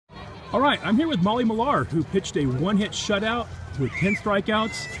All right, I'm here with Molly Millar, who pitched a one-hit shutout with 10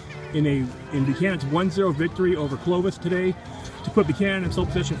 strikeouts in Buchanan's 1-0 victory over Clovis today to put Buchanan in sole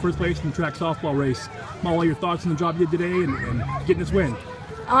possession first place in the track softball race. Molly, your thoughts on the job you did today and getting this win?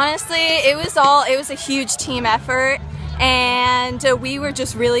 Honestly, it was a huge team effort, and we were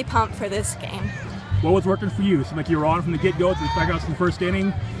just really pumped for this game. What was working for you? It seemed like you were on from the get-go with the strikeouts in the first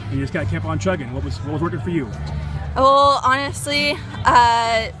inning, and you just kind of kept on chugging. What was working for you? Well, honestly,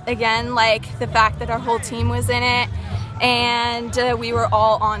 again, like the fact that our whole team was in it, and we were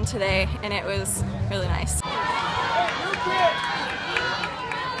all on today, and it was really nice.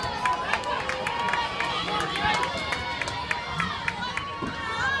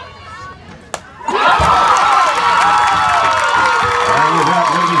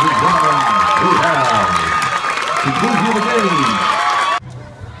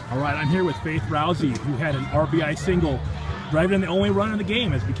 All right, I'm here with Faith Rousey, who had an RBI single, driving in the only run of the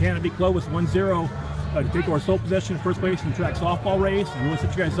game as Buchanan beat Clovis 1-0 to take our sole possession in first place in the track softball race, and really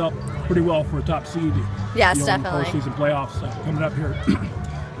set you guys up pretty well for a top seed. Yes, definitely. Postseason playoffs coming up here.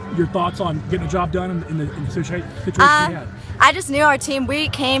 Your thoughts on getting the job done in the situation you had? I just knew our team, we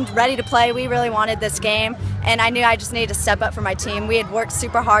came ready to play. We really wanted this game, and I knew I just needed to step up for my team. We had worked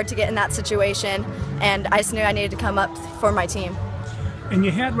super hard to get in that situation, and I just knew I needed to come up for my team. And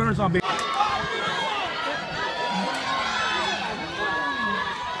you had runners on base.